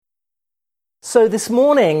So this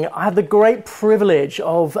morning, I have the great privilege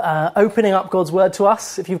of opening up God's Word to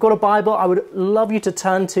us. If you've got a Bible, I would love you to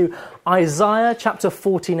turn to Isaiah chapter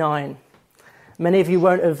 49. Many of you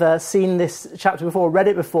won't have seen this chapter before, read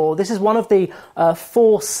it before. This is one of the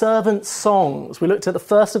 4 servant songs. We looked at the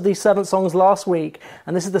first of these servant songs last week,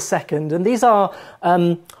 and this is the second. And these are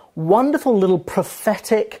wonderful little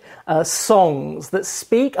prophetic songs that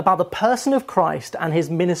speak about the person of Christ and his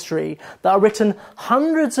ministry that are written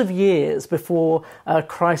hundreds of years before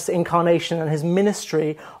Christ's incarnation and his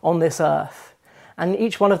ministry on this earth. And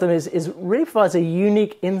each one of them really provides a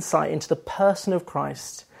unique insight into the person of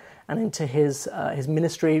Christ and into his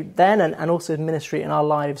ministry then and also his ministry in our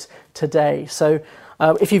lives today. So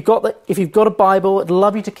if you've got a Bible, I'd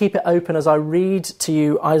love you to keep it open as I read to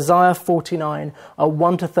you Isaiah 49,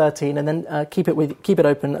 1 to 13, and then keep it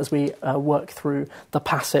open as we work through the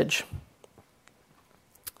passage.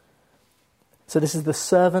 So this is the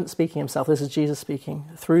servant speaking himself. This is Jesus speaking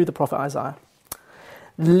through the prophet Isaiah.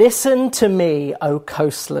 Listen to me, O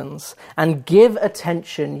coastlands, and give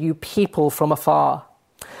attention, you people from afar.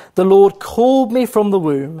 The Lord called me from the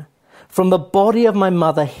womb. From the body of my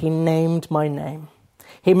mother, he named my name.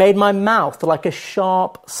 He made my mouth like a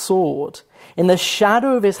sharp sword. In the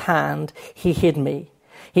shadow of his hand, he hid me.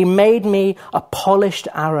 He made me a polished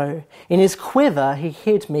arrow. In his quiver, he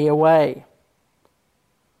hid me away.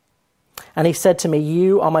 And he said to me,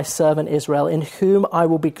 you are my servant Israel, in whom I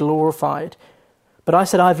will be glorified. But I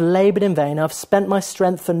said, I've labored in vain. I've spent my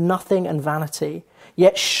strength for nothing and vanity.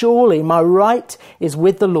 Yet surely my right is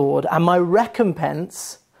with the Lord, and my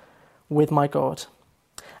recompense with my God.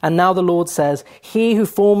 And now the Lord says, he who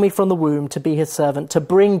formed me from the womb to be his servant, to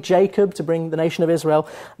bring the nation of Israel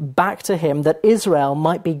back to him, that Israel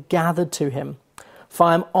might be gathered to him. For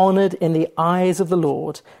I am honored in the eyes of the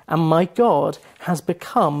Lord, and my God has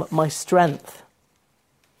become my strength.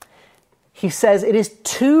 He says, it is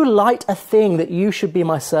too light a thing that you should be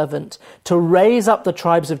my servant, to raise up the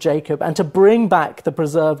tribes of Jacob and to bring back the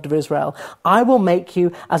preserved of Israel. I will make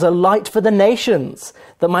you as a light for the nations,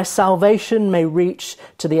 that my salvation may reach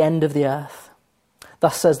to the end of the earth.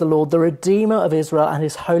 Thus says the Lord, the Redeemer of Israel and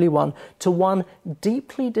his Holy One, to one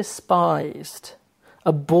deeply despised,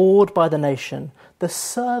 abhorred by the nation, the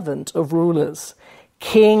servant of rulers.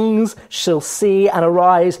 Kings shall see and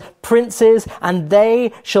arise, princes, and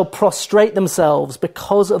they shall prostrate themselves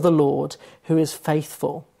because of the Lord, who is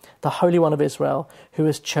faithful, the Holy One of Israel, who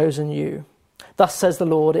has chosen you. Thus says the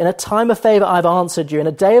Lord, in a time of favor I have answered you, in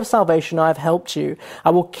a day of salvation I have helped you. I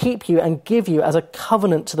will keep you and give you as a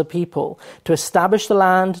covenant to the people, to establish the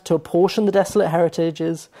land, to apportion the desolate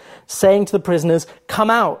heritages, saying to the prisoners, come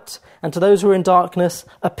out, and to those who are in darkness,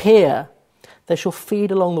 appear. They shall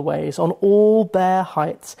feed along the ways. On all bare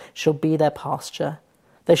heights shall be their pasture.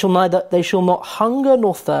 They shall not hunger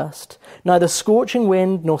nor thirst. Neither scorching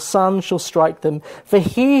wind nor sun shall strike them. For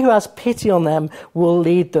he who has pity on them will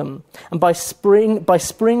lead them, and by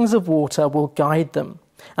springs of water will guide them.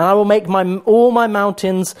 And I will make all my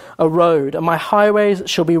mountains a road, and my highways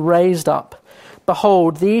shall be raised up.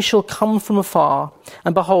 Behold, these shall come from afar,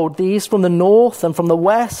 and behold, these from the north and from the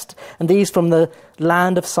west, and these from the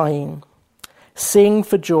land of Syene. Sing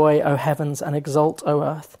for joy, O heavens, and exult, O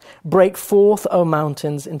earth. Break forth, O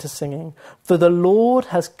mountains, into singing. For the Lord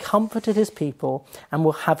has comforted his people and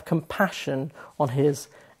will have compassion on his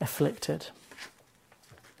afflicted.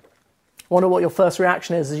 I wonder what your first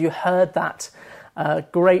reaction is as you heard that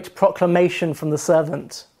great proclamation from the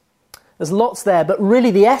servant. There's lots there, but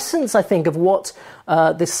really the essence, I think, of what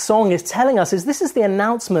this song is telling us is this is the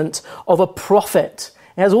announcement of a prophet.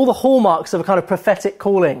 It has all the hallmarks of a kind of prophetic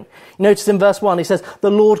calling. Notice in verse 1, he says,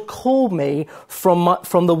 the Lord called me from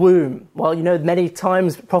the womb. Well, many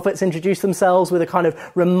times prophets introduce themselves with a kind of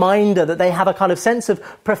reminder that they have a kind of sense of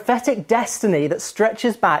prophetic destiny that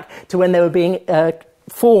stretches back to when they were being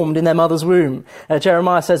formed in their mother's womb.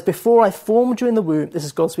 Jeremiah says, before I formed you in the womb, this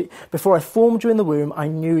is God speaking, before I formed you in the womb, I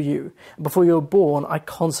knew you. Before you were born, I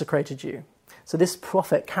consecrated you. So this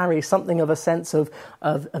prophet carries something of a sense of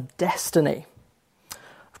destiny.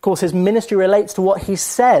 Of course, his ministry relates to what he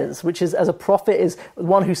says, which is, as a prophet, is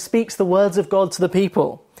one who speaks the words of God to the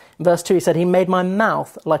people. In verse 2, he said, he made my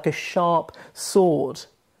mouth like a sharp sword.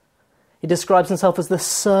 He describes himself as the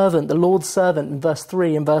servant, the Lord's servant, in verse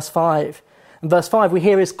 3 and verse 5. In verse 5, we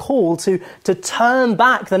hear his call to turn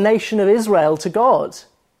back the nation of Israel to God.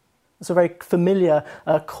 It's a very familiar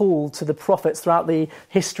call to the prophets throughout the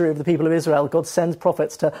history of the people of Israel. God sends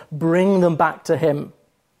prophets to bring them back to him.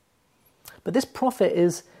 But this prophet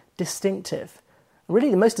is distinctive.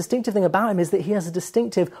 Really, the most distinctive thing about him is that he has a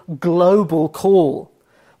distinctive global call.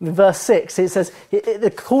 In verse 6, it says,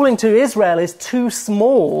 the calling to Israel is too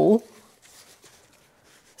small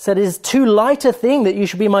said, "It is too light a thing that you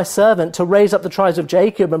should be my servant to raise up the tribes of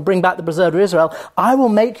Jacob and bring back the preserved of Israel. I will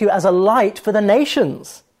make you as a light for the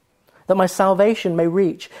nations, that my salvation may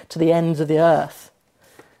reach to the ends of the earth."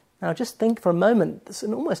 Now just think for a moment, it's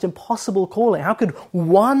an almost impossible calling. How could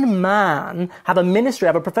one man have a ministry,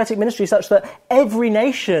 have a prophetic ministry such that every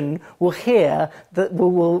nation will hear, that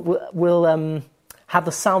will have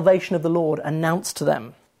the salvation of the Lord announced to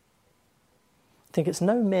them? I think it's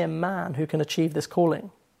no mere man who can achieve this calling.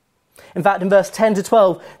 In fact, in verse 10 to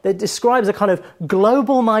 12, it describes a kind of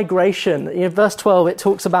global migration. In verse 12, it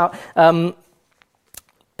talks about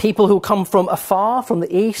people who come from afar, from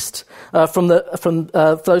the east, those from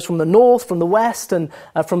the north, from the west, and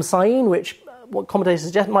from Syene, which what commentators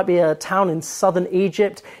suggest might be a town in southern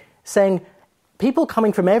Egypt, saying people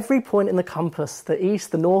coming from every point in the compass, the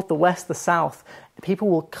east, the north, the west, the south, people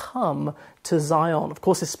will come to Zion. Of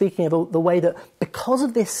course, it's speaking of the way that because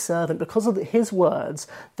of this servant, because of his words,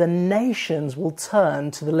 the nations will turn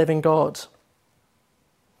to the living God.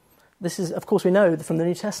 This is, of course, we know from the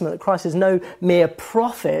New Testament that Christ is no mere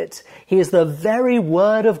prophet. He is the very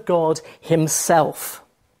word of God himself.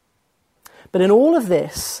 But in all of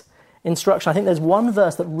this instruction, I think there's one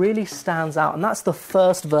verse that really stands out, and that's the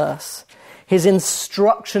first verse. His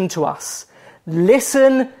instruction to us: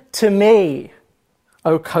 "Listen to me,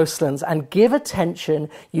 O coastlands, and give attention,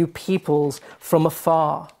 you peoples from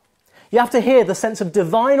afar." You have to hear the sense of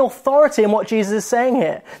divine authority in what Jesus is saying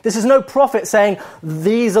here. This is no prophet saying,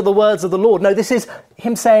 "These are the words of the Lord." No, this is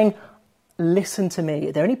him saying, "Listen to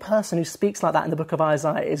me." The only person who speaks like that in the book of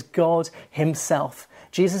Isaiah is God himself.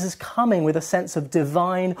 Jesus is coming with a sense of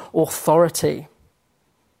divine authority.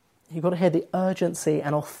 You've got to hear the urgency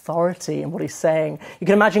and authority in what he's saying. You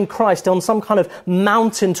can imagine Christ on some kind of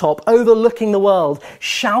mountaintop overlooking the world,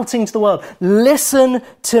 shouting to the world, "Listen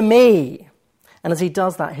to me." And as he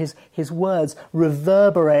does that, his words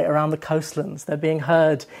reverberate around the coastlands. They're being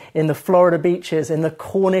heard in the Florida beaches, in the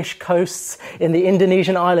Cornish coasts, in the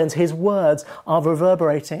Indonesian islands. His words are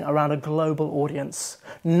reverberating around a global audience.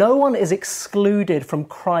 No one is excluded from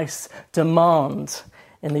Christ's demand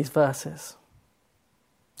in these verses.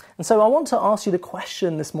 And so I want to ask you the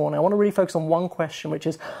question this morning. I want to really focus on one question, which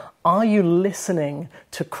is, are you listening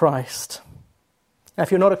to Christ? Now, if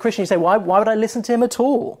you're not a Christian, you say, why would I listen to him at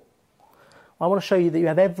all? Well, I want to show you that you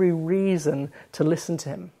have every reason to listen to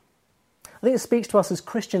him. I think it speaks to us as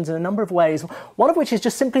Christians in a number of ways, one of which is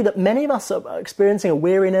just simply that many of us are experiencing a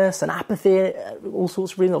weariness and apathy, all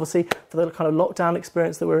sorts of reasons, obviously, for the kind of lockdown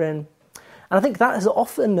experience that we're in. And I think that has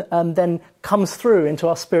often then comes through into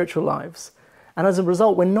our spiritual lives. And as a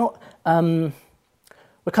result, we're kind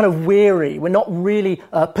of weary. We're not really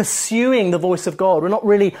pursuing the voice of God. We're not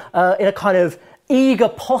really in a kind of eager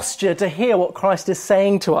posture to hear what Christ is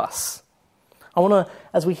saying to us. I want to,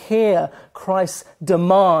 as we hear Christ's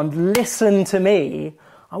demand, "Listen to me,"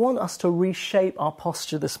 I want us to reshape our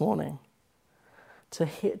posture this morning.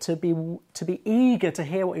 To be eager to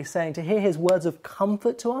hear what he's saying, to hear his words of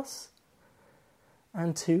comfort to us,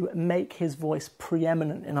 and to make his voice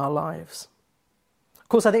preeminent in our lives. Of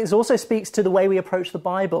course, I think this also speaks to the way we approach the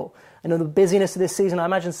Bible. And in the busyness of this season, I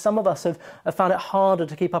imagine some of us have found it harder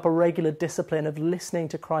to keep up a regular discipline of listening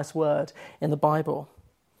to Christ's word in the Bible.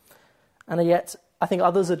 And yet, I think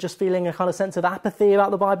others are just feeling a kind of sense of apathy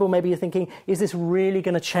about the Bible. Maybe you're thinking, is this really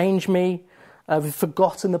going to change me? We've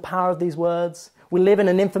forgotten the power of these words. We live in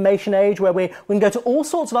an information age where we can go to all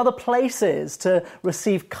sorts of other places to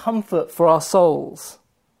receive comfort for our souls.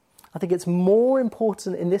 I think it's more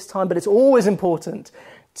important in this time, but it's always important,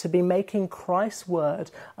 to be making Christ's word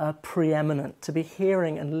preeminent, to be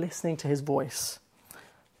hearing and listening to his voice.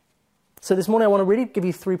 So this morning I want to really give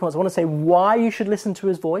you 3 points. I want to say why you should listen to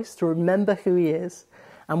his voice, to remember who he is,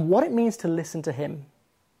 and what it means to listen to him,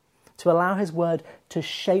 to allow his word to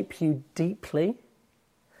shape you deeply,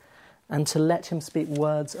 and to let him speak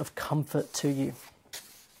words of comfort to you.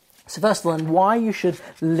 So first of all, why you should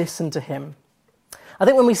listen to him. I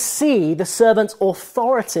think when we see the servant's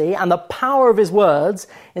authority and the power of his words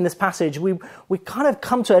in this passage, we kind of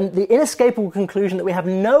come to the inescapable conclusion that we have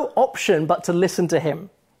no option but to listen to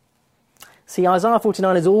him. See, Isaiah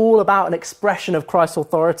 49 is all about an expression of Christ's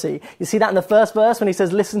authority. You see that in the first verse when he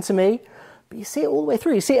says, "Listen to me." But you see it all the way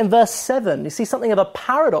through. You see it in verse 7. You see something of a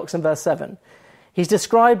paradox in verse 7. He's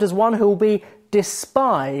described as one who will be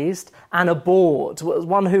despised and abhorred,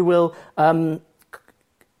 one who will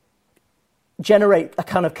generate a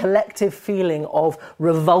kind of collective feeling of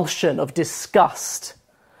revulsion, of disgust.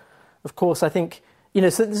 Of course, I think,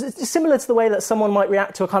 so it's similar to the way that someone might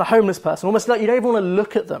react to a kind of homeless person, almost like you don't even want to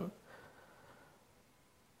look at them.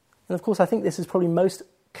 And of course, I think this is probably most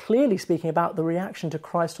clearly speaking about the reaction to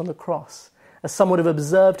Christ on the cross as some would have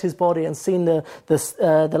observed his body and seen the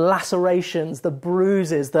lacerations, the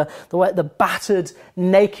bruises, the battered,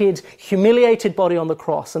 naked, humiliated body on the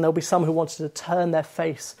cross. And there'll be some who wanted to turn their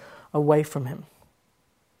face away from him,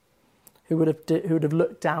 who would have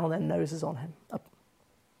looked down their noses on him.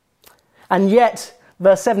 And yet,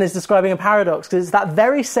 verse 7 is describing a paradox, because it's that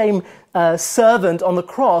very same servant on the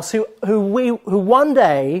cross who one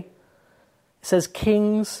day, it says,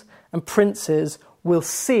 kings and princes will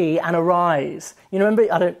see and arise. You know,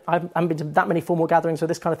 remember, I haven't been to that many formal gatherings where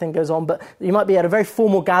this kind of thing goes on, but you might be at a very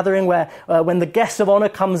formal gathering where when the guest of honor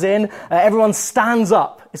comes in, everyone stands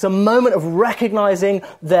up. It's a moment of recognizing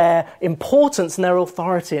their importance and their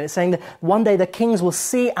authority. And it's saying that one day the kings will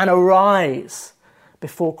see and arise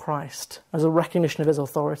before Christ as a recognition of his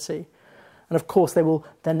authority. And of course, they will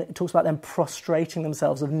then, it talks about them prostrating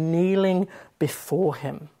themselves, of kneeling before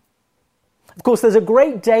him. Of course, there's a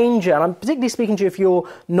great danger, and I'm particularly speaking to you if you're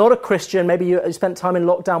not a Christian, maybe you spent time in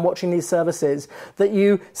lockdown watching these services, that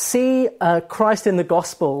you see Christ in the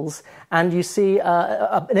Gospels and you see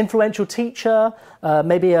an influential teacher,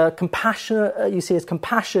 maybe you see his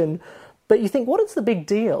compassion, but you think, what is the big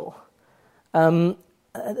deal?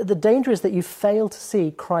 The danger is that you fail to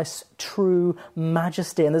see Christ's true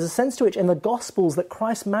majesty. And there's a sense to which in the Gospels that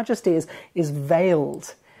Christ's majesty is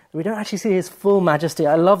veiled. We don't actually see his full majesty.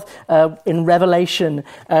 I love in Revelation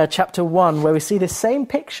chapter 1, where we see this same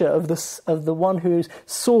picture of the one whose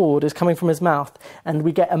sword is coming from his mouth, and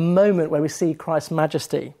we get a moment where we see Christ's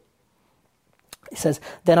majesty. It says,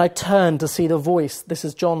 "Then I turned to see the voice," this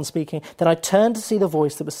is John speaking, "then I turned to see the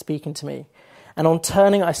voice that was speaking to me. And on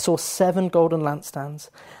turning, I saw 7 golden lampstands,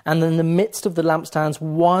 and in the midst of the lampstands,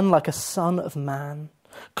 one like a son of man,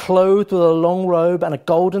 clothed with a long robe and a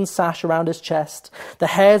golden sash around his chest. The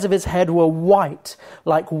hairs of his head were white,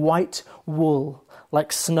 like white wool,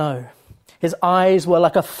 like snow. His eyes were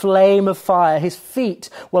like a flame of fire. His feet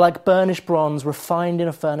were like burnished bronze refined in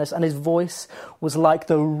a furnace, and his voice was like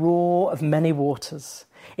the roar of many waters.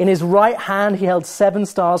 In his right hand he held 7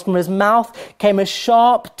 stars. From his mouth came a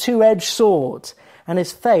sharp 2-edged sword, and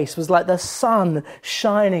his face was like the sun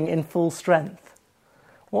shining in full strength."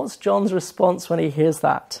 What's John's response when he hears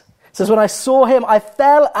that? It says, "When I saw him, I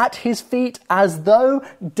fell at his feet as though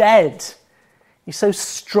dead." He's so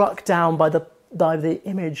struck down by the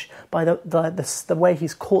image, by the way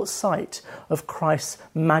he's caught sight of Christ's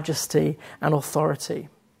majesty and authority.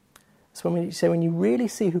 So when you really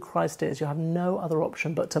see who Christ is, you have no other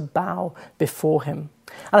option but to bow before him.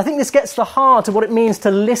 And I think this gets to the heart of what it means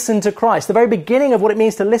to listen to Christ. The very beginning of what it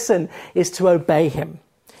means to listen is to obey him.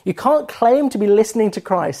 You can't claim to be listening to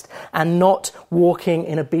Christ and not walking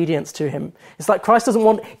in obedience to him. It's like Christ doesn't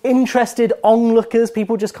want interested onlookers,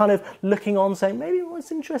 people just kind of looking on saying, maybe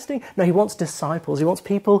what's interesting. No, he wants disciples. He wants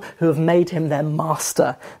people who have made him their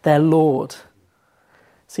master, their Lord.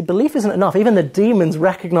 See, belief isn't enough. Even the demons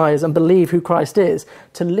recognize and believe who Christ is.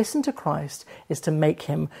 To listen to Christ is to make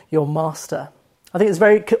him your master. I think it's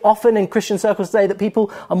very often in Christian circles today that people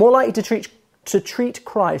are more likely to treat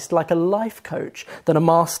Christ like a life coach than a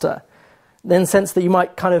master. In the sense that you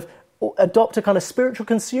might kind of adopt a kind of spiritual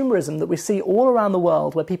consumerism that we see all around the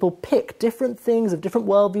world, where people pick different things of different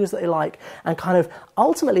worldviews that they like, and kind of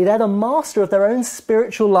ultimately they're the master of their own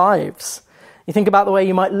spiritual lives. You think about the way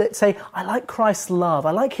you might say, I like Christ's love,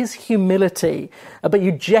 I like his humility, but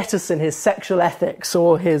you jettison his sexual ethics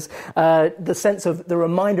or his the sense of the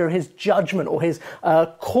reminder of his judgment or his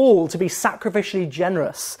call to be sacrificially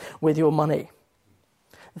generous with your money.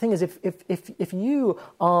 The thing is, if you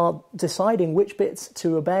are deciding which bits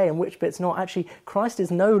to obey and which bits not, actually Christ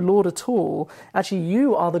is no Lord at all. Actually,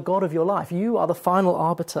 you are the God of your life. You are the final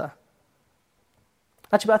arbiter.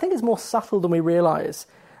 Actually, but I think it's more subtle than we realise.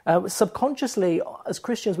 Subconsciously, as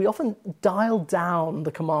Christians, we often dial down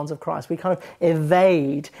the commands of Christ. We kind of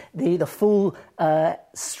evade the full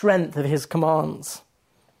strength of his commands.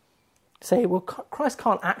 Say, well, Christ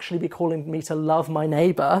can't actually be calling me to love my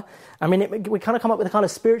neighbour. I mean, we kind of come up with a kind of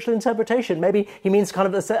spiritual interpretation. Maybe he means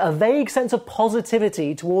kind of a vague sense of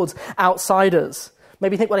positivity towards outsiders.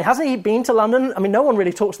 Maybe you think, well, hasn't he been to London? I mean, no one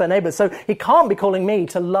really talks to their neighbours, so he can't be calling me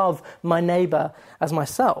to love my neighbour as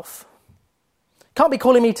myself. Can't be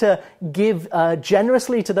calling me to give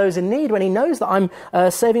generously to those in need when he knows that I'm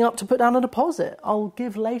saving up to put down a deposit. I'll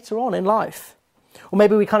give later on in life. Or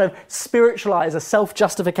maybe we kind of spiritualize a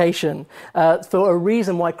self-justification for a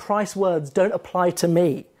reason why Christ's words don't apply to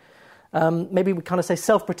me. Maybe we kind of say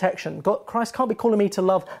self-protection. Christ can't be calling me to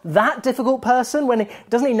love that difficult person when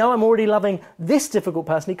doesn't he know I'm already loving this difficult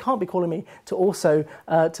person? He can't be calling me to also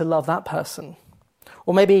to love that person.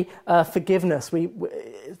 Or maybe forgiveness.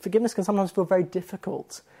 Forgiveness can sometimes feel very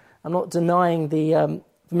difficult. I'm not denying the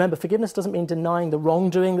Remember, forgiveness doesn't mean denying the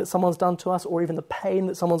wrongdoing that someone's done to us or even the pain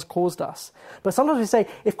that someone's caused us. But sometimes we say,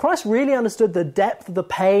 if Christ really understood the depth of the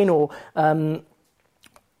pain, or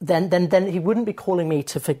then he wouldn't be calling me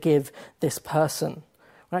to forgive this person.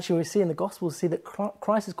 And actually, we see in the Gospels, we see that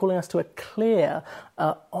Christ is calling us to a clear,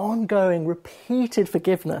 ongoing, repeated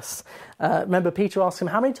forgiveness. Remember, Peter asked him,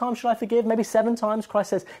 how many times should I forgive? Maybe 7 times.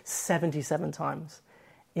 Christ says 77 times.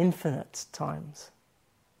 Infinite times.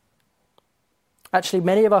 Actually,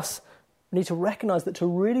 many of us need to recognize that to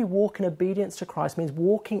really walk in obedience to Christ means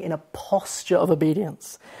walking in a posture of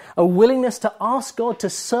obedience, a willingness to ask God to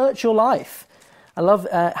search your life. I love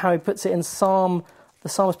how he puts it in the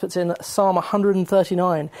psalmist puts it in Psalm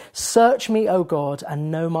 139. Search me, O God,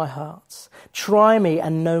 and know my heart. Try me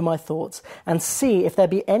and know my thoughts, and see if there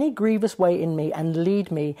be any grievous way in me, and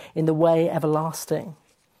lead me in the way everlasting.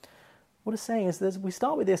 What it's saying is that we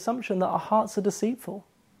start with the assumption that our hearts are deceitful,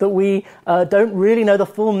 that we don't really know the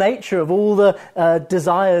full nature of all the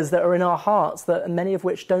desires that are in our hearts, that many of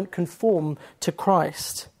which don't conform to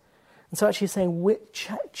Christ. And so actually saying,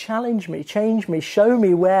 challenge me, change me, show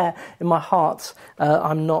me where in my heart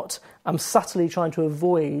I'm subtly trying to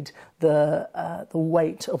avoid the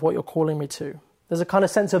weight of what you're calling me to. There's a kind of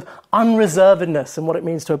sense of unreservedness in what it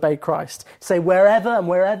means to obey Christ. Say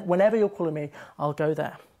whenever you're calling me, I'll go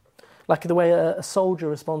there. Like the way a soldier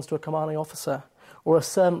responds to a commanding officer, or a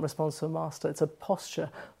servant responds to a master. It's a posture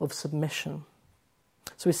of submission.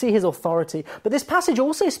 So we see his authority. But this passage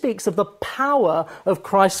also speaks of the power of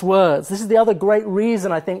Christ's words. This is the other great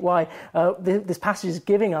reason, I think, why this passage is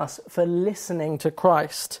giving us for listening to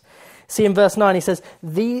Christ. See, in verse 9, he says,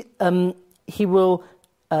 he will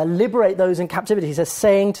liberate those in captivity. He says,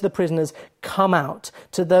 saying to the prisoners, come out.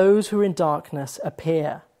 To those who are in darkness,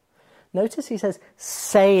 appear. Notice he says,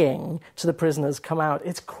 saying to the prisoners, come out.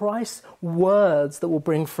 It's Christ's words that will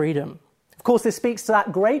bring freedom. Of course, this speaks to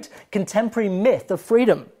that great contemporary myth of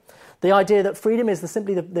freedom. The idea that freedom is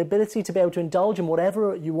simply the ability to be able to indulge in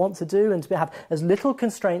whatever you want to do and to have as little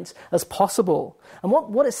constraints as possible. And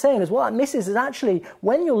what it's saying is, what that misses is actually,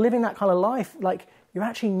 when you're living that kind of life, like, you're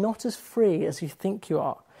actually not as free as you think you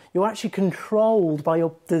are. You're actually controlled by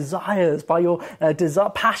your desires, by your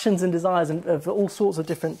passions and desires, and of all sorts of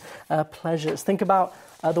different pleasures. Think about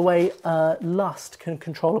the way lust can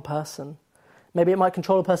control a person. Maybe it might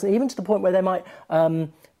control a person even to the point where they might,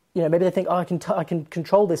 maybe they think, I can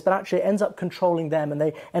control this, but actually it ends up controlling them, and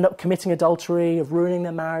they end up committing adultery, of ruining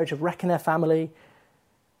their marriage, of wrecking their family.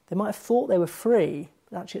 They might have thought they were free,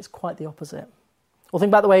 but actually it's quite the opposite. Or think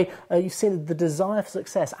about the way you've seen the desire for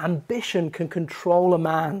success. Ambition can control a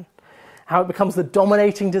man. How it becomes the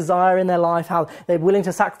dominating desire in their life, how they're willing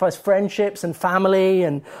to sacrifice friendships and family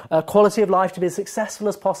and quality of life to be as successful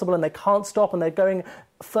as possible, and they can't stop, and they're going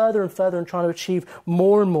further and further and trying to achieve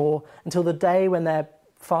more and more until the day when they're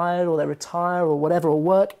fired or they retire or whatever, or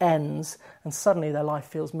work ends, and suddenly their life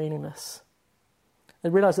feels meaningless. They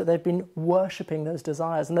realise that they've been worshipping those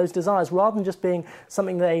desires, and those desires, rather than just being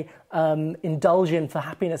something they indulge in for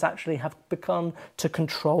happiness, actually have begun to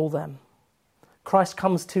control them. Christ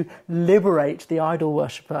comes to liberate the idol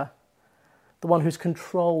worshipper, the one who's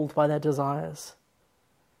controlled by their desires,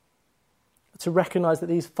 to recognise that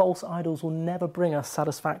these false idols will never bring us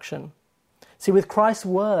satisfaction. See, with Christ's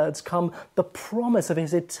words come the promise of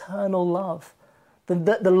his eternal love.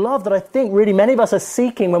 The love that I think really many of us are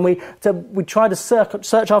seeking when we try to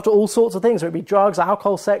search after all sorts of things, whether it be drugs,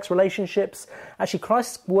 alcohol, sex, relationships. Actually,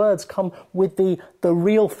 Christ's words come with the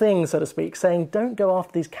real thing, so to speak, saying, don't go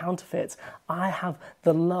after these counterfeits. I have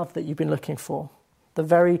the love that you've been looking for, the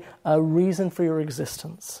very reason for your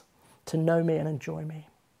existence, to know me and enjoy me.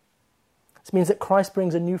 This means that Christ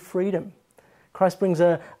brings a new freedom. Christ brings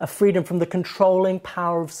a freedom from the controlling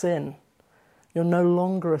power of sin. You're no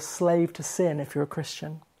longer a slave to sin if you're a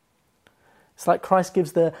Christian. It's like Christ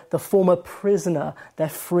gives the former prisoner their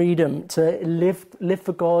freedom to live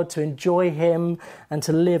for God, to enjoy him, and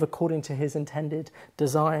to live according to his intended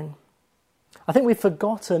design. I think we've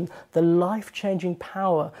forgotten the life-changing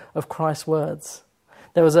power of Christ's words.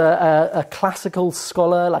 There was a classical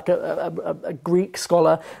scholar, like a Greek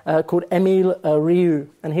scholar called Emil Rieu,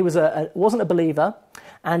 and he wasn't a believer.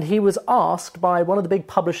 And he was asked by one of the big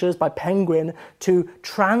publishers, by Penguin, to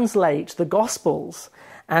translate the Gospels.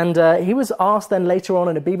 And he was asked then later on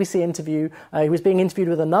in a BBC interview, he was being interviewed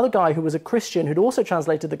with another guy who was a Christian who'd also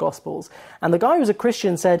translated the Gospels. And the guy who was a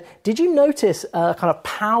Christian said, did you notice a kind of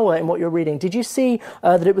power in what you're reading? Did you see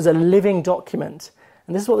that it was a living document?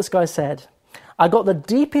 And this is what this guy said. I got the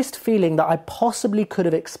deepest feeling that I possibly could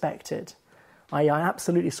have expected. I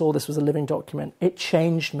absolutely saw this was a living document. It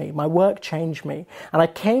changed me. My work changed me. And I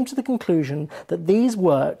came to the conclusion that these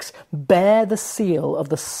works bear the seal of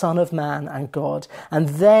the Son of Man and God, and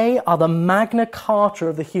they are the Magna Carta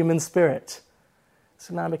of the human spirit.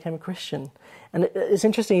 So now I became a Christian. And it's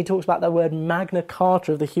interesting, he talks about that word Magna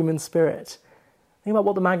Carta of the human spirit. Think about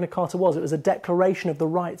what the Magna Carta was. It was a declaration of the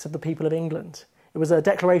rights of the people of England. It was a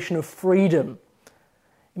declaration of freedom.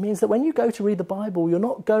 It means that when you go to read the Bible, you're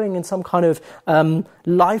not going in some kind of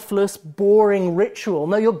lifeless, boring ritual.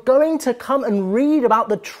 No, you're going to come and read about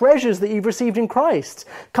the treasures that you've received in Christ.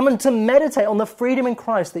 Come and to meditate on the freedom in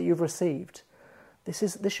Christ that you've received.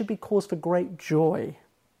 This should be cause for great joy.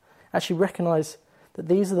 Actually recognize that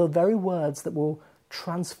these are the very words that will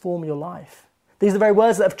transform your life. These are the very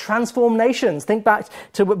words that have transformed nations. Think back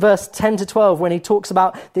to verse 10 to 12 when he talks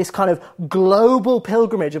about this kind of global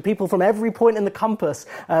pilgrimage of people from every point in the compass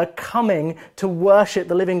coming to worship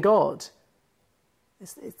the living God.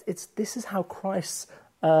 This is how Christ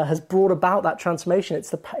has brought about that transformation.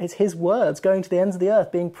 It's his words going to the ends of the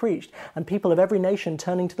earth being preached and people of every nation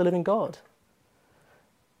turning to the living God.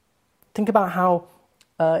 Think about how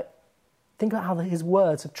his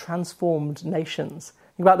words have transformed nations.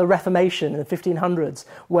 Think about the Reformation in the 1500s,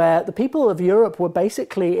 where the people of Europe were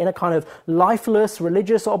basically in a kind of lifeless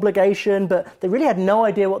religious obligation, but they really had no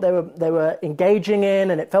idea what they were engaging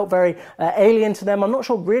in, and it felt very alien to them. I'm not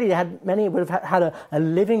sure really many would have had a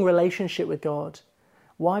living relationship with God.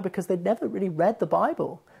 Why? Because they'd never really read the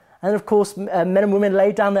Bible. And of course, men and women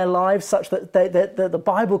laid down their lives such that the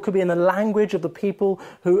Bible could be in the language of the people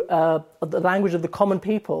the language of the common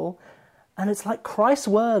people. And it's like Christ's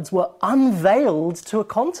words were unveiled to a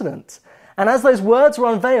continent. And as those words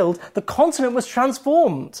were unveiled, the continent was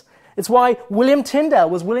transformed. It's why William Tyndale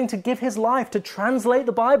was willing to give his life to translate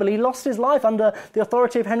the Bible. He lost his life under the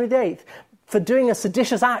authority of Henry VIII for doing a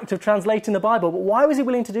seditious act of translating the Bible. But why was he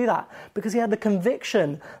willing to do that? Because he had the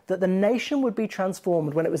conviction that the nation would be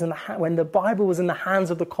transformed when the Bible was in the hands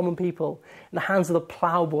of the common people, in the hands of the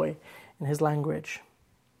ploughboy, in his language.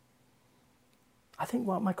 I think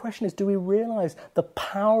my question is, do we realize the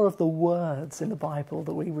power of the words in the Bible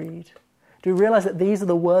that we read? Do we realize that these are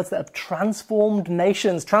the words that have transformed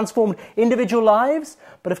nations, transformed individual lives,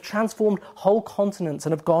 but have transformed whole continents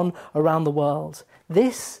and have gone around the world?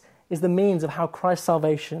 This is the means of how Christ's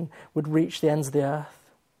salvation would reach the ends of the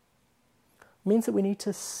earth. It means that we need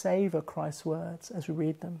to savor Christ's words as we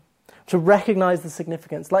read them, to recognize the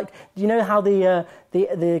significance. Like, do you know how the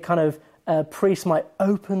kind of priest might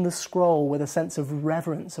open the scroll with a sense of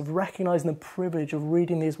reverence, of recognizing the privilege of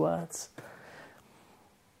reading these words?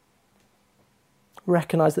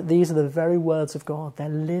 Recognize that these are the very words of God. They're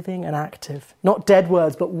living and active. Not dead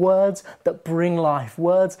words, but words that bring life,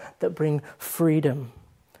 words that bring freedom,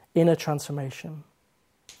 inner transformation.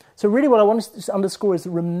 So really what I want to underscore is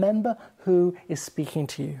remember who is speaking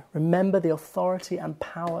to you. Remember the authority and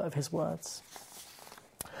power of his words.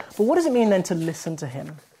 But what does it mean then to listen to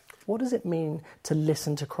him? What does it mean to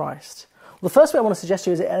listen to Christ? Well, the first way I want to suggest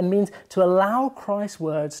to you is it means to allow Christ's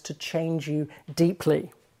words to change you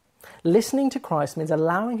deeply. Listening to Christ means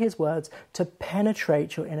allowing his words to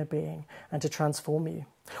penetrate your inner being and to transform you.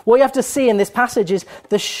 What you have to see in this passage is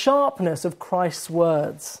the sharpness of Christ's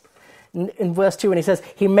words. In verse 2 when he says,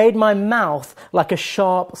 he made my mouth like a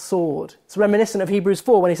sharp sword. It's reminiscent of Hebrews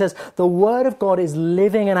 4 when he says, the word of God is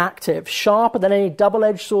living and active, sharper than any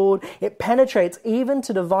double-edged sword. It penetrates even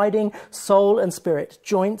to dividing soul and spirit,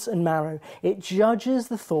 joints and marrow. It judges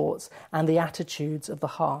the thoughts and the attitudes of the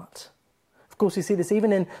heart. Of course, we see this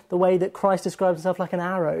even in the way that Christ describes himself like an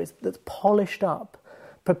arrow that's polished up,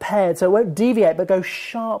 prepared, so it won't deviate but go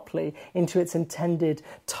sharply into its intended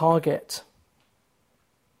target.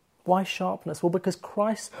 Why sharpness? Well, because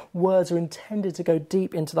Christ's words are intended to go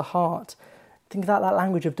deep into the heart. Think about that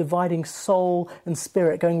language of dividing soul and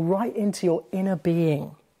spirit, going right into your inner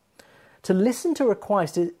being. To listen to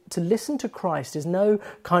Christ is no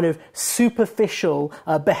kind of superficial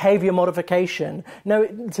behavior modification. No,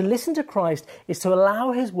 to listen to Christ is to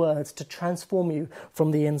allow his words to transform you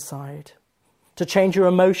from the inside, to change your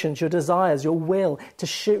emotions, your desires, your will,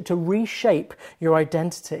 to reshape your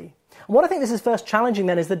identity. And what I think this is first challenging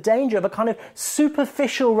then is the danger of a kind of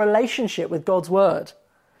superficial relationship with God's word.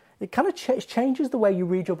 It kind of changes the way you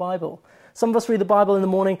read your Bible. Some of us read the Bible in the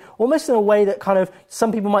morning almost in a way that kind of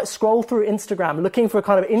some people might scroll through Instagram looking for a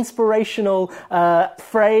kind of inspirational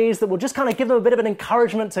phrase that will just kind of give them a bit of an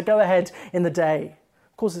encouragement to go ahead in the day.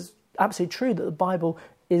 Of course, it's absolutely true that the Bible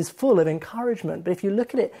is full of encouragement, but if you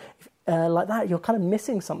look at it like that, you're kind of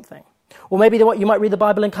missing something. Or maybe you might read the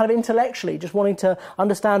Bible and kind of intellectually, just wanting to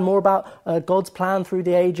understand more about God's plan through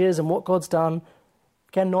the ages and what God's done.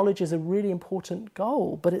 Again, knowledge is a really important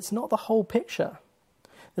goal, but it's not the whole picture.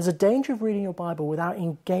 There's a danger of reading your Bible without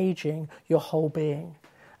engaging your whole being.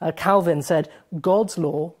 Calvin said, God's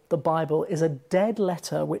law, the Bible, is a dead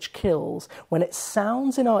letter which kills when it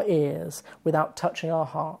sounds in our ears without touching our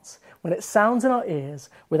hearts. When it sounds in our ears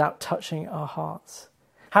without touching our hearts.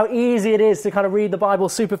 How easy it is to kind of read the Bible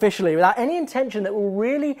superficially without any intention that will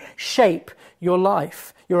really shape your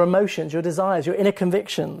life, your emotions, your desires, your inner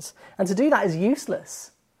convictions. And to do that is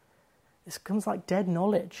useless. This becomes like dead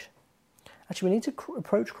knowledge. Actually, we need to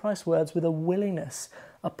approach Christ's words with a willingness,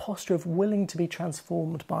 a posture of willing to be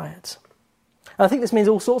transformed by it. And I think this means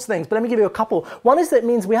all sorts of things, but let me give you a couple. One is that it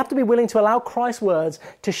means we have to be willing to allow Christ's words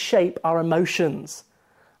to shape our emotions.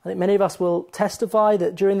 I think many of us will testify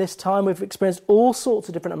that during this time we've experienced all sorts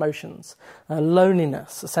of different emotions.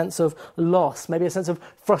 Loneliness, a sense of loss, maybe a sense of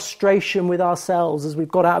frustration with ourselves as we've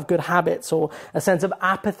got out of good habits, or a sense of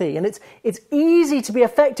apathy. And it's easy to be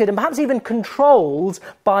affected and perhaps even controlled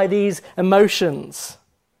by these emotions.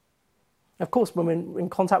 Of course, when we're in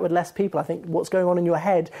contact with less people, I think what's going on in your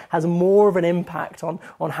head has more of an impact on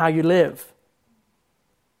how you live.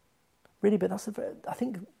 Really, but I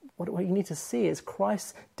think what you need to see is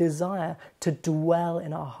Christ's desire to dwell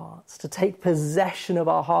in our hearts, to take possession of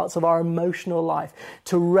our hearts, of our emotional life,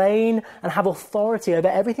 to reign and have authority over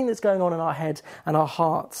everything that's going on in our head and our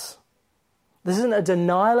hearts. This isn't a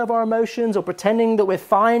denial of our emotions or pretending that we're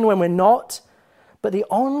fine when we're not, but the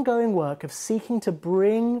ongoing work of seeking to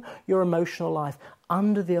bring your emotional life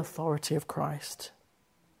under the authority of Christ.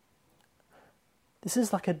 This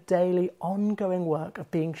is like a daily, ongoing work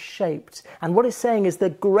of being shaped. And what it's saying is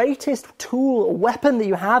the greatest tool or weapon that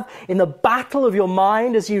you have in the battle of your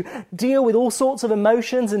mind as you deal with all sorts of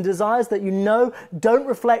emotions and desires that you know don't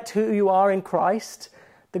reflect who you are in Christ,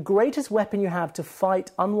 the greatest weapon you have to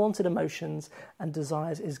fight unwanted emotions and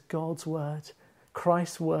desires is God's word,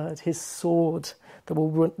 Christ's word, his sword that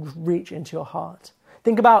will reach into your heart.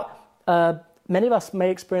 Think about many of us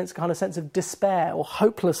may experience a kind of sense of despair or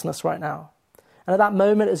hopelessness right now. And at that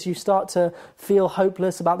moment, as you start to feel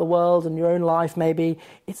hopeless about the world and your own life, maybe,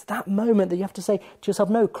 it's that moment that you have to say to yourself,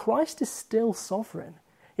 no, Christ is still sovereign.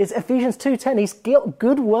 It's Ephesians 2:10, he's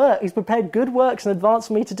good work, he's prepared good works in advance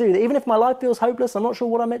for me to do. That even if my life feels hopeless, I'm not sure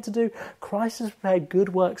what I'm meant to do, Christ has prepared good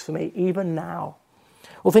works for me, even now.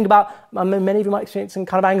 Or think about, many of you might experience some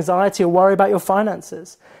kind of anxiety or worry about your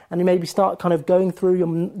finances. And you maybe start kind of going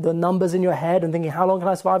through the numbers in your head and thinking, how long can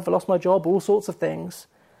I survive if I lost my job? All sorts of things.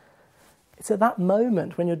 It's at that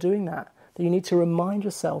moment when you're doing that you need to remind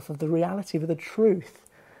yourself of the reality, of the truth,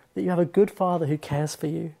 that you have a good Father who cares for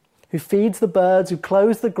you, who feeds the birds, who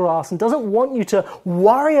clothes the grass, and doesn't want you to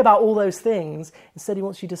worry about all those things. Instead, he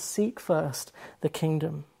wants you to seek first the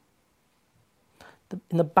kingdom.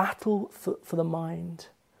 In the battle for the mind,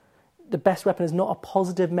 the best weapon is not a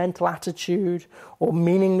positive mental attitude or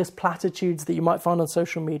meaningless platitudes that you might find on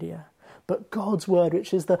social media, but God's word,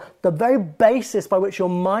 which is the very basis by which your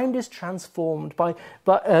mind is transformed.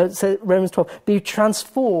 Say Romans 12, be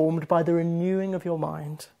transformed by the renewing of your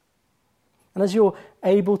mind. And as you're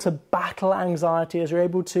able to battle anxiety, as you're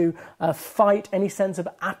able to fight any sense of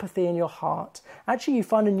apathy in your heart, actually you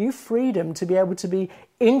find a new freedom to be able to be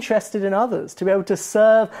interested in others, to be able to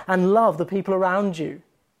serve and love the people around you.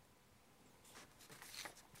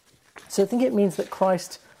 So I think it means that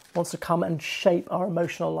Christ wants to come and shape our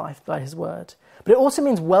emotional life by his word. But it also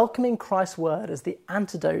means welcoming Christ's word as the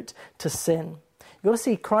antidote to sin. You've got to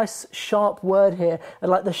see Christ's sharp word here,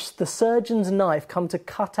 like the surgeon's knife come to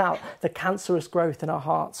cut out the cancerous growth in our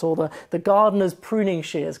hearts, or the gardener's pruning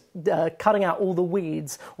shears cutting out all the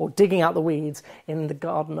weeds or digging out the weeds in the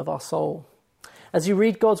garden of our soul. As you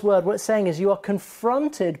read God's word, what it's saying is you are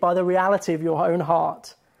confronted by the reality of your own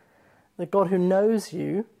heart. The God who knows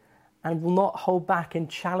you and will not hold back in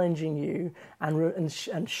challenging you and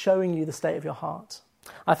showing you the state of your heart.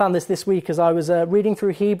 I found this week as I was reading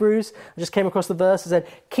through Hebrews. I just came across the verse that said,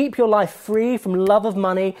 keep your life free from love of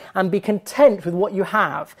money and be content with what you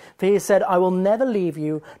have. For he said, I will never leave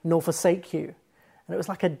you nor forsake you. And it was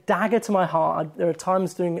like a dagger to my heart. There are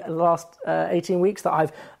times during the last 18 weeks that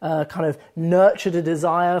I've kind of nurtured a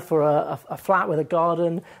desire for a flat with a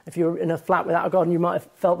garden. If you're in a flat without a garden, you might have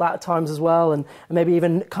felt that at times as well, and maybe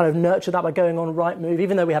even kind of nurtured that by going on Rightmove,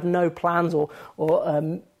 even though we have no plans or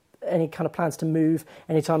any kind of plans to move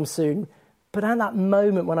anytime soon. But at that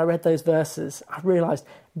moment when I read those verses, I realised,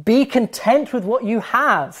 be content with what you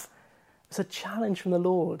have. It's a challenge from the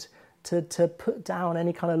Lord to put down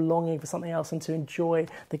any kind of longing for something else and to enjoy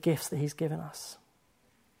the gifts that he's given us.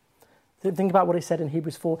 Think about what he said in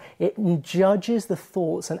Hebrews 4. It judges the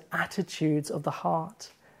thoughts and attitudes of the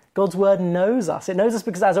heart. God's word knows us. It knows us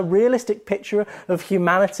because it has a realistic picture of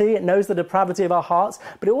humanity. It knows the depravity of our hearts,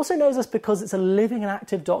 but it also knows us because it's a living and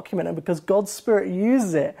active document and because God's Spirit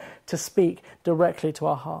uses it to speak directly to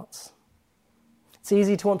our hearts. It's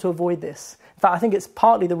easy to want to avoid this. In fact, I think it's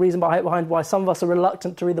partly the reason behind why some of us are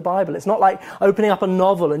reluctant to read the Bible. It's not like opening up a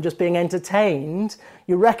novel and just being entertained.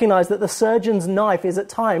 You recognise that the surgeon's knife is at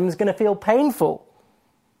times going to feel painful.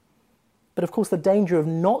 But of course, the danger of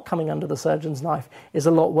not coming under the surgeon's knife is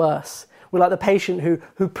a lot worse. We're like the patient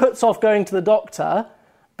who puts off going to the doctor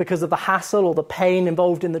because of the hassle or the pain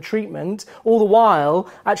involved in the treatment, all the while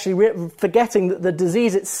actually forgetting that the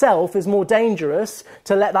disease itself is more dangerous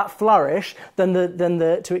to let that flourish than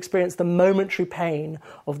to experience the momentary pain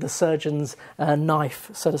of the surgeon's knife,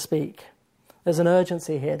 so to speak. There's an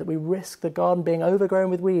urgency here that we risk the garden being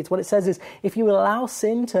overgrown with weeds. What it says is if you allow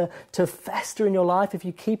sin to fester in your life, if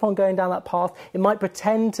you keep on going down that path, it might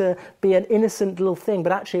pretend to be an innocent little thing,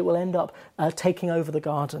 but actually it will end up taking over the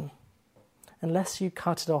garden. Unless you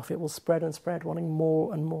cut it off, it will spread and spread, wanting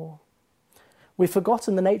more and more. We've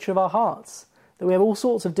forgotten the nature of our hearts, that we have all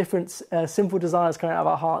sorts of different sinful desires coming out of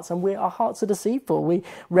our hearts, and our hearts are deceitful. We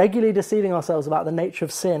regularly deceiving ourselves about the nature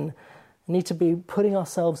of sin. We need to be putting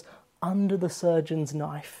ourselves under the surgeon's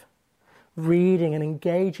knife, reading and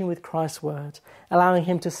engaging with Christ's word, allowing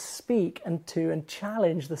him to speak and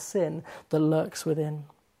challenge the sin that lurks within.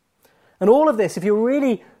 And all of this, if you're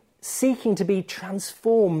really seeking to be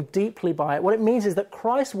transformed deeply by it, what it means is that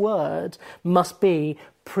Christ's word must be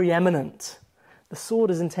preeminent. The sword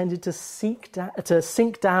is intended to sink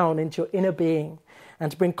down into your inner being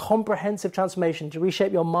and to bring comprehensive transformation, to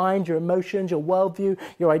reshape your mind, your emotions, your worldview,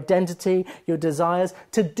 your identity, your desires.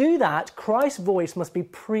 To do that, Christ's voice must be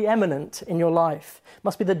preeminent in your life. It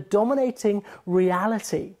must be the dominating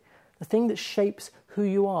reality, the thing that shapes who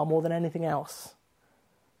you are more than anything else.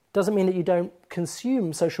 Doesn't mean that you don't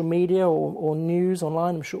consume social media or news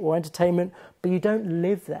online, I'm sure, or entertainment, but you don't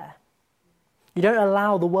live there. You don't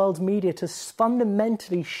allow the world's media to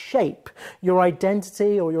fundamentally shape your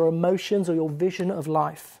identity or your emotions or your vision of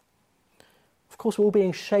life. Of course, we're all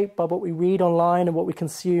being shaped by what we read online and what we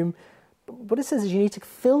consume. But what it says is you need to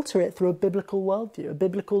filter it through a biblical worldview, a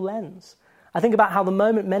biblical lens. I think about how the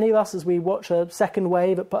moment many of us, as we watch a second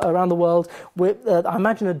wave around the world, I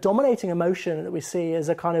imagine a dominating emotion that we see is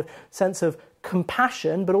a kind of sense of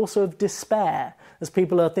compassion, but also of despair, as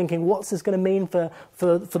people are thinking, what's this going to mean for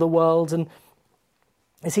the world? And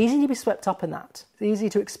it's easy to be swept up in that. It's easy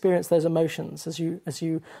to experience those emotions as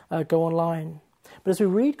you go online. But as we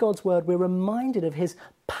read God's word, we're reminded of his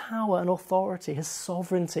power and authority, his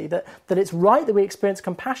sovereignty, that it's right that we experience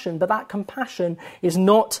compassion, but that compassion is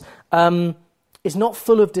not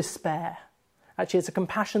full of despair. Actually, it's a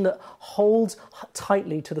compassion that holds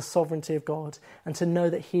tightly to the sovereignty of God and to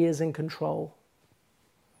know that he is in control.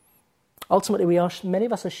 Ultimately, many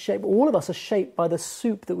of us are shaped, all of us are shaped by the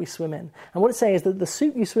soup that we swim in. And what it's saying is that the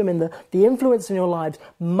soup you swim in, the influence in your lives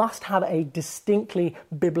must have a distinctly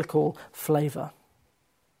biblical flavour.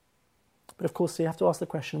 But of course, you have to ask the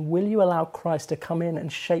question, will you allow Christ to come in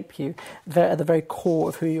and shape you at the very core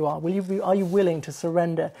of who you are? Are you willing to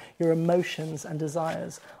surrender your emotions and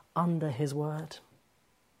desires under his word?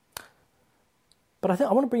 But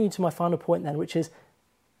I want to bring you to my final point then, which is,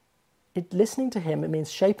 listening to him, it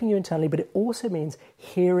means shaping you internally, but it also means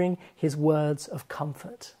hearing his words of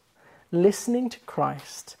comfort. Listening to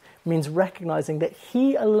Christ means recognizing that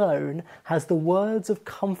he alone has the words of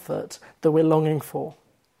comfort that we're longing for.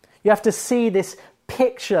 You have to see this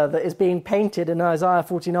picture that is being painted in Isaiah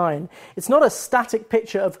 49. It's not a static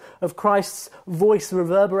picture of Christ's voice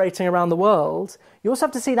reverberating around the world. You also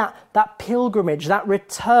have to see that pilgrimage, that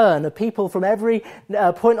return of people from every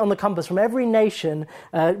point on the compass, from every nation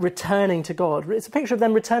returning to God. It's a picture of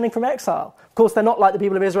them returning from exile. Of course, they're not like the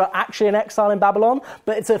people of Israel actually in exile in Babylon,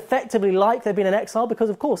 but it's effectively like they've been in exile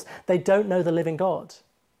because, of course, they don't know the living God.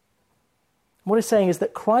 What it's saying is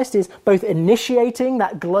that Christ is both initiating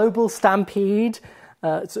that global stampede.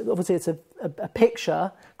 Obviously, it's a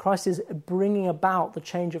picture. Christ is bringing about the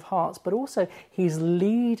change of hearts, but also he's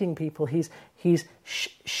leading people. He's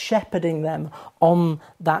shepherding them on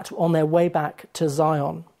their way back to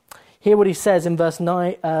Zion. Hear what he says in verse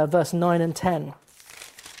 9 and 10.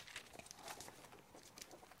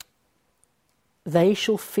 They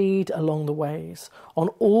shall feed along the ways. On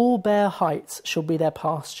all bare heights shall be their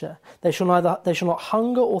pasture. They shall not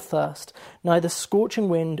hunger or thirst. Neither scorching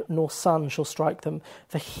wind nor sun shall strike them.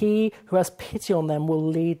 For he who has pity on them will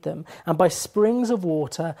lead them, and by springs of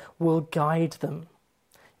water will guide them.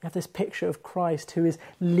 You have this picture of Christ who is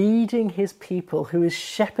leading his people, who is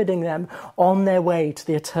shepherding them on their way to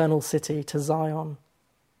the eternal city, to Zion.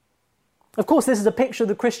 Of course, this is a picture of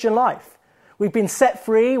the Christian life. We've been set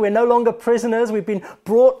free, we're no longer prisoners, we've been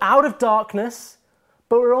brought out of darkness,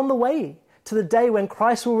 but we're on the way to the day when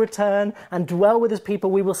Christ will return and dwell with his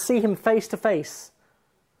people. We will see him face to face.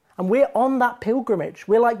 And we're on that pilgrimage.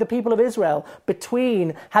 We're like the people of Israel,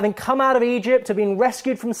 between having come out of Egypt, to being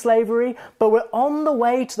rescued from slavery, but we're on the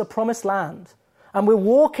way to the promised land. And we're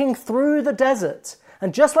walking through the desert.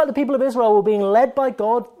 And just like the people of Israel were being led by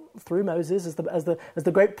God through Moses as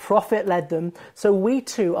the great prophet led them, so we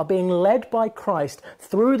too are being led by Christ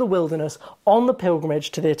through the wilderness on the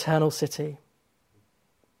pilgrimage to the eternal city.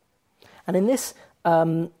 And in this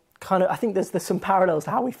I think there's some parallels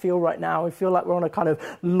to how we feel right now. We feel like we're on a kind of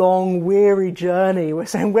long, weary journey. We're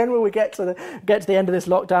saying, when will we get to the end of this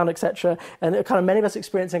lockdown, etc.? And kind of many of us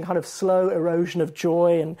experiencing kind of slow erosion of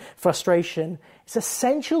joy and frustration. It's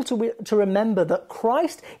essential to remember that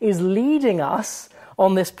Christ is leading us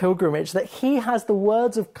on this pilgrimage, that he has the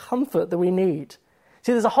words of comfort that we need.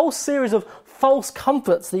 See, there's a whole series of false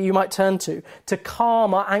comforts that you might turn to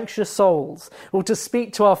calm our anxious souls, or to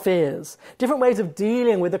speak to our fears. Different ways of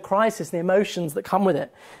dealing with the crisis and the emotions that come with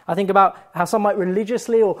it. I think about how some might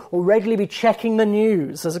religiously or regularly be checking the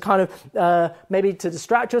news as a kind of, maybe to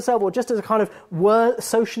distract yourself, or just as a kind of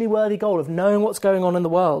socially worthy goal of knowing what's going on in the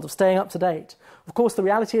world, of staying up to date. Of course, the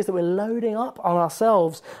reality is that we're loading up on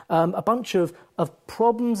ourselves a bunch of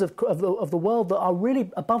problems of the world that are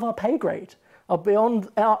really above our pay grade, are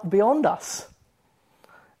beyond us.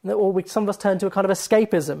 Or some of us turn to a kind of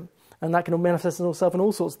escapism, and that can manifest itself in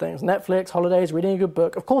all sorts of things. Netflix, holidays, reading a good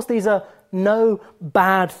book. Of course, these are no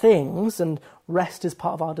bad things, and rest is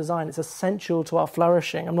part of our design. It's essential to our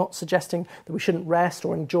flourishing. I'm not suggesting that we shouldn't rest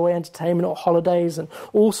or enjoy entertainment or holidays and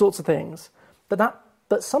all sorts of things.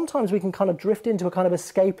 But sometimes we can kind of drift into a kind of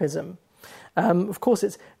escapism. Of course,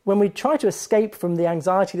 it's when we try to escape from the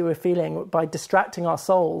anxiety that we're feeling by distracting our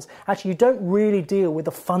souls, actually you don't really deal with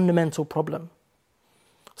the fundamental problem.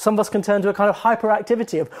 Some of us can turn to a kind of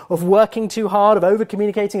hyperactivity of working too hard, of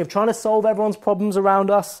over-communicating, of trying to solve everyone's problems around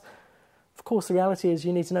us. Of course, the reality is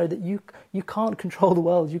you need to know that you can't control the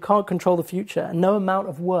world, you can't control the future, and no amount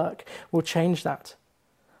of work will change that.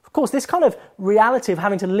 Of course, this kind of reality of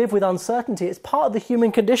having to live with uncertainty is part of the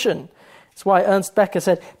human condition. It's why Ernst Becker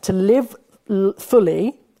said, to live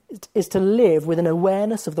fully is to live with an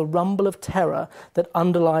awareness of the rumble of terror that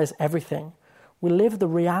underlies everything. We live the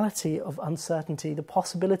reality of uncertainty, the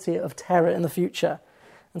possibility of terror in the future.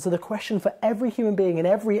 And so the question for every human being in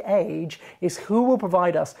every age is, who will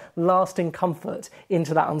provide us lasting comfort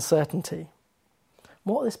into that uncertainty?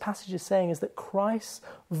 What this passage is saying is that Christ's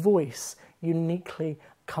voice uniquely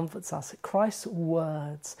comforts us. Christ's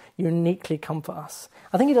words uniquely comfort us.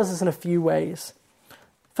 I think he does this in a few ways.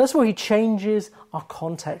 First of all, he changes our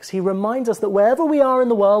context. He reminds us that wherever we are in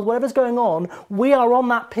the world, whatever's going on, we are on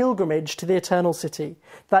that pilgrimage to the eternal city,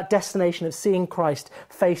 that destination of seeing Christ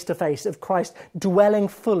face to face, of Christ dwelling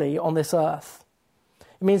fully on this earth.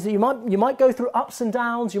 It means that you might go through ups and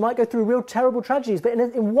downs, you might go through real terrible tragedies, but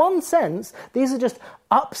in one sense, these are just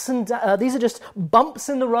these are just bumps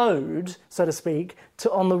in the road, so to speak,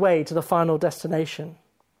 on the way to the final destination.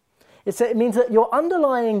 It means that your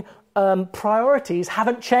underlying priorities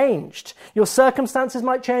haven't changed. Your circumstances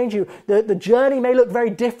might change. The journey may look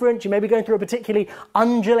very different. You may be going through a particularly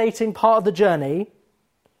undulating part of the journey,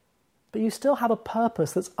 but you still have a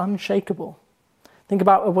purpose that's unshakable. Think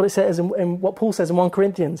about what it says in what Paul says in 1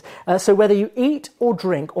 Corinthians. So whether you eat or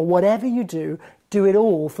drink or whatever you do it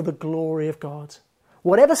all for the glory of God.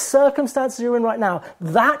 Whatever circumstances you're in right now,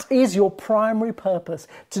 that is your primary purpose,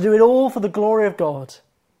 to do it all for the glory of God.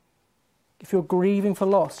 If you're grieving for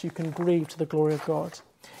loss, you can grieve to the glory of God.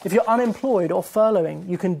 If you're unemployed or furloughing,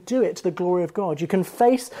 you can do it to the glory of God. You can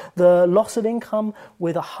face the loss of income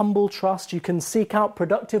with a humble trust. You can seek out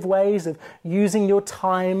productive ways of using your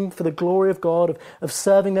time for the glory of God, of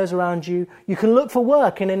serving those around you. You can look for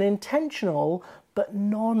work in an intentional but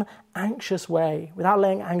non-anxious way, without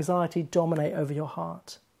letting anxiety dominate over your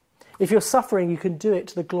heart. If you're suffering, you can do it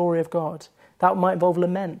to the glory of God. That might involve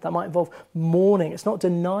lament, that might involve mourning. It's not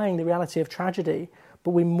denying the reality of tragedy,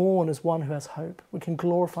 but we mourn as one who has hope. We can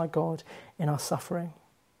glorify God in our suffering.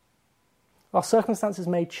 Our circumstances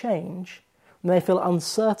may change, we may feel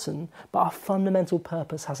uncertain, but our fundamental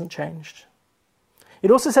purpose hasn't changed.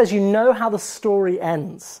 It also says you know how the story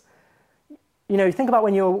ends. You know, think about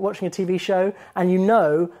when you're watching a TV show and you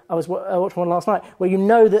know, I watched one last night, where you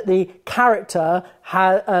know that the character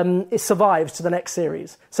survives to the next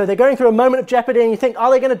series. So they're going through a moment of jeopardy and you think, are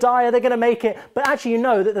they going to die? Are they going to make it? But actually you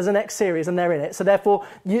know that there's a next series and they're in it. So therefore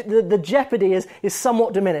the jeopardy is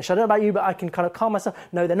somewhat diminished. I don't know about you, but I can kind of calm myself.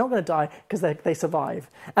 No, they're not going to die because they survive.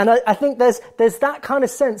 And I think there's that kind of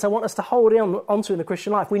sense I want us to hold onto in the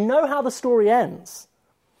Christian life. We know how the story ends.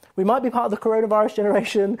 We might be part of the coronavirus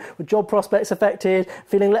generation with job prospects affected,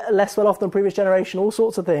 feeling less well off than the previous generation, all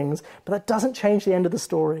sorts of things, but that doesn't change the end of the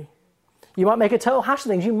story. You might make a total hash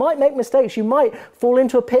of things. You might make mistakes. You might fall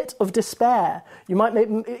into a pit of despair. You might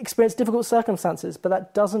experience difficult circumstances, but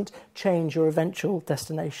that doesn't change your eventual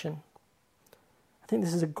destination. I think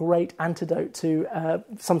this is a great antidote to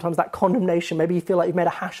sometimes that condemnation. Maybe you feel like you've made a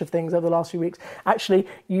hash of things over the last few weeks. Actually,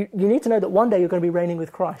 you need to know that one day you're going to be reigning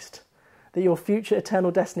with Christ, that your future eternal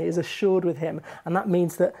destiny is assured with him. And that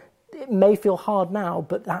means that it may feel hard now,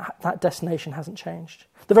 but that destination hasn't changed.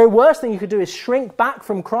 The very worst thing you could do is shrink back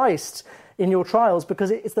from Christ in your trials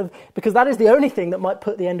because that is the only thing that might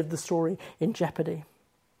put the end of the story in jeopardy.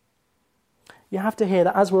 You have to hear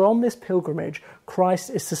that as we're on this pilgrimage,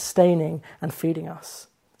 Christ is sustaining and feeding us.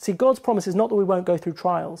 See, God's promise is not that we won't go through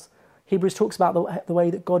trials. Hebrews talks about the way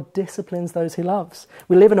that God disciplines those he loves.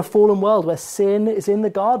 We live in a fallen world where sin is in the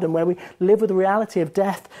garden, where we live with the reality of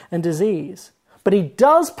death and disease. But he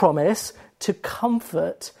does promise to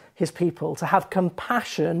comfort his people, to have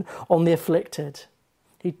compassion on the afflicted.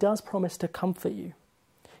 He does promise to comfort you.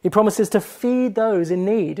 He promises to feed those in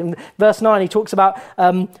need. In verse 9, he talks about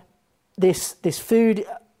this food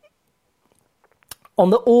on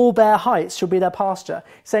the all bare heights shall be their pasture.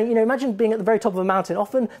 Saying, imagine being at the very top of a mountain.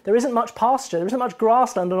 Often there isn't much pasture, there isn't much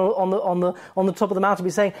grassland on the top of the mountain.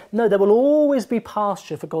 He's saying, no, there will always be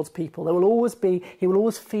pasture for God's people. He will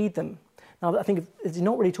always feed them. Now, I think he's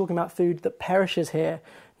not really talking about food that perishes here.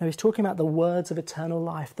 No, he's talking about the words of eternal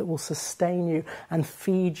life that will sustain you and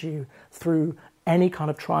feed you through any kind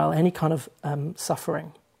of trial, any kind of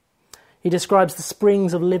suffering. He describes the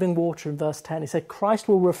springs of living water in verse 10. He said, Christ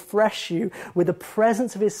will refresh you with the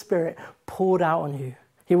presence of his Spirit poured out on you.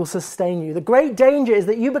 He will sustain you. The great danger is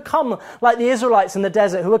that you become like the Israelites in the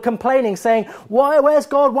desert who are complaining, saying, where's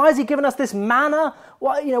God? Why has he given us this manna?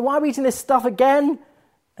 Why are we eating this stuff again?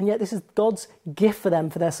 And yet this is God's gift for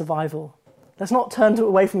them for their survival. Let's not turn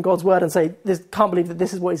away from God's word and say, can't believe that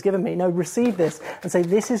this is what he's given me. No, receive this and say,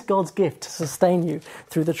 this is God's gift to sustain you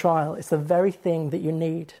through the trial. It's the very thing that you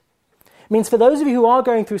need. It means for those of you who are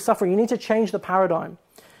going through suffering, you need to change the paradigm.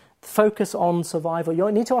 Focus on survival. You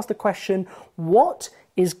need to ask the question, what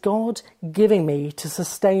is God giving me to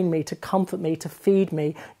sustain me, to comfort me, to feed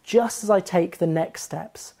me, just as I take the next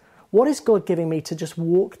steps? What is God giving me to just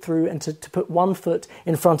walk through and to put one foot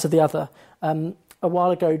in front of the other? A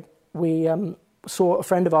while ago, we saw a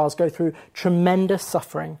friend of ours go through tremendous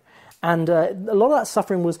suffering. And a lot of that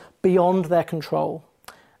suffering was beyond their control.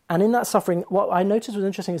 And in that suffering, what I noticed was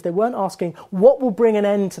interesting is they weren't asking what will bring an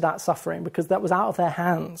end to that suffering, because that was out of their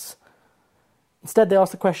hands. Instead, they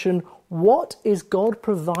asked the question, what is God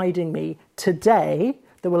providing me today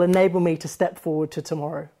that will enable me to step forward to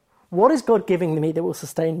tomorrow? What is God giving me that will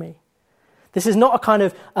sustain me? This is not a kind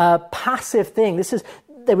of passive thing.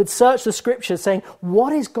 They would search the scriptures saying,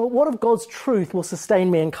 what of God's truth will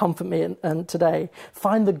sustain me and comfort me and today?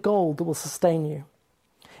 Find the gold that will sustain you.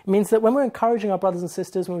 It means that when we're encouraging our brothers and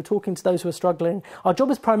sisters, when we're talking to those who are struggling, our job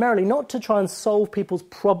is primarily not to try and solve people's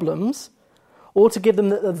problems or to give them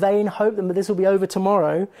the vain hope that this will be over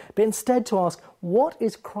tomorrow, but instead to ask, what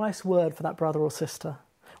is Christ's word for that brother or sister?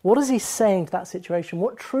 What is he saying to that situation?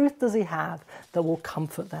 What truth does he have that will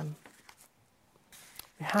comfort them?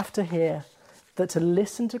 We have to hear that to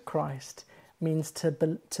listen to Christ means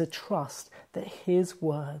to trust that his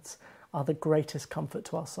words are the greatest comfort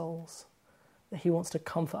to our souls, that he wants to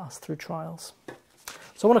comfort us through trials.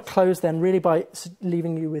 So I want to close then really by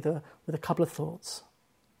leaving you with a couple of thoughts.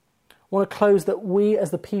 I want to close that we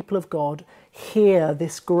as the people of God hear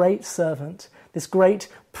this great servant, this great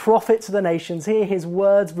prophet to the nations, hear his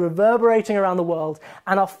words reverberating around the world.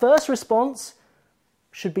 And our first response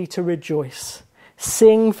should be to rejoice.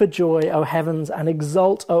 Sing for joy, O heavens, and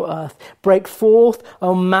exult, O earth. Break forth,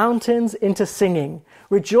 O mountains, into singing.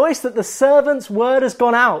 Rejoice that the servant's word has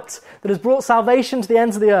gone out, that has brought salvation to the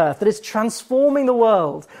ends of the earth, that is transforming the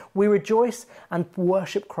world. We rejoice and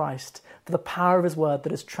worship Christ for the power of his word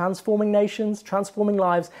that is transforming nations, transforming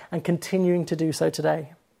lives, and continuing to do so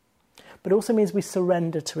today. But it also means we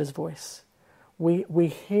surrender to his voice. We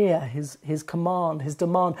hear his command, his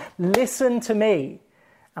demand, listen to me.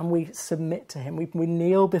 And we submit to him. We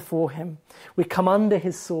kneel before him. We come under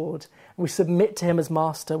his sword. We submit to him as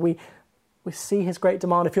master. We We see his great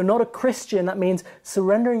demand. If you're not a Christian, that means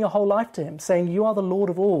surrendering your whole life to him, saying you are the Lord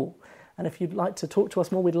of all. And if you'd like to talk to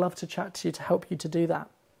us more, we'd love to chat to you to help you to do that.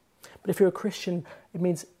 But if you're a Christian, it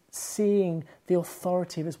means seeing the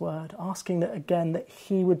authority of his word, asking that again, that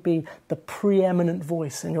he would be the preeminent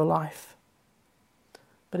voice in your life.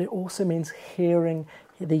 But it also means hearing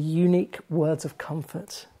the unique words of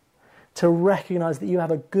comfort, to recognize that you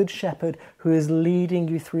have a good shepherd who is leading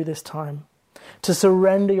you through this time, to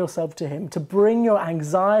surrender yourself to him, to bring your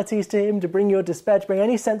anxieties to him, to bring your despair, to bring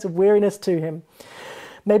any sense of weariness to him.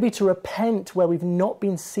 Maybe to repent where we've not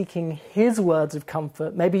been seeking his words of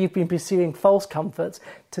comfort. Maybe you've been pursuing false comforts,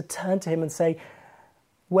 to turn to him and say,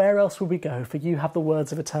 where else would we go? For you have the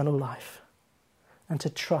words of eternal life. And to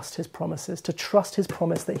trust his promises, to trust his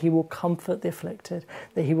promise that he will comfort the afflicted,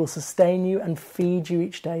 that he will sustain you and feed you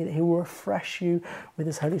each day, that he will refresh you with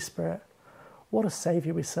his Holy Spirit. What a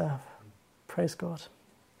Saviour we serve. Praise God.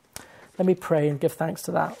 Let me pray and give thanks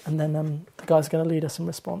to that, and then the guys are going to lead us in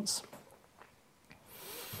response.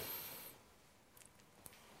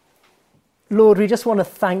 Lord, we just want to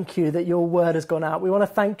thank you that your word has gone out. We want to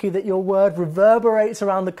thank you that your word reverberates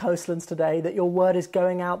around the coastlands today, that your word is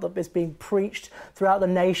going out, that it's being preached throughout the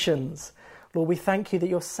nations. Lord, we thank you that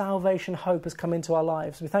your salvation hope has come into our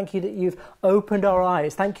lives. We thank you that you've opened our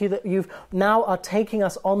eyes. Thank you that you've now are taking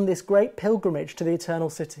us on this great pilgrimage to the eternal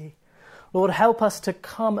city. Lord, help us to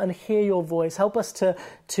come and hear your voice. Help us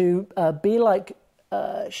to be like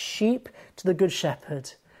sheep to the good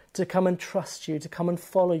shepherd, to come and trust you, to come and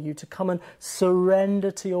follow you, to come and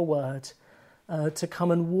surrender to your word, to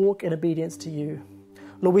come and walk in obedience to you.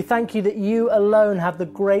 Lord, we thank you that you alone have the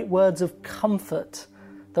great words of comfort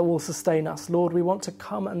that will sustain us. Lord, we want to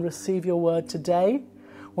come and receive your word today.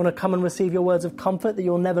 We want to come and receive your words of comfort, that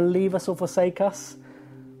you'll never leave us or forsake us.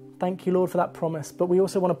 Thank you, Lord, for that promise. But we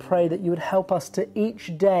also want to pray that you would help us to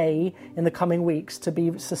each day in the coming weeks to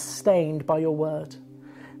be sustained by your word,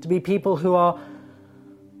 to be people who are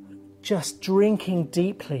just drinking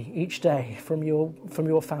deeply each day from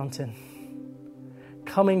your fountain,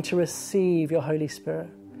 coming to receive your Holy Spirit,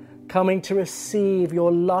 coming to receive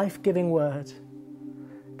your life-giving word,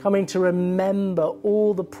 coming to remember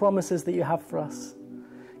all the promises that you have for us,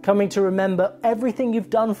 coming to remember everything you've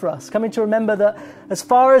done for us, coming to remember that as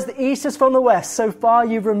far as the east is from the west, so far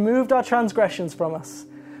you've removed our transgressions from us.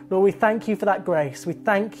 Lord, we thank you for that grace. We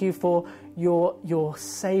thank you for your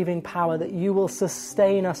saving power, that you will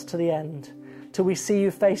sustain us to the end, till we see you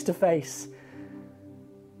face to face.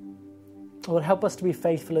 Lord, help us to be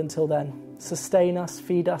faithful until then. Sustain us,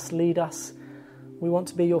 feed us, lead us. We want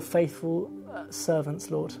to be your faithful servants,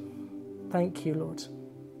 Lord. Thank you, Lord.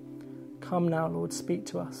 Come now, Lord, speak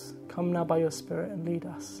to us. Come now by your Spirit and lead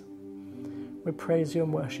us. We praise you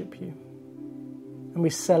and worship you. And we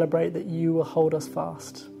celebrate that you will hold us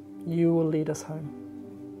fast. You will lead us home.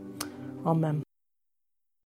 Amen.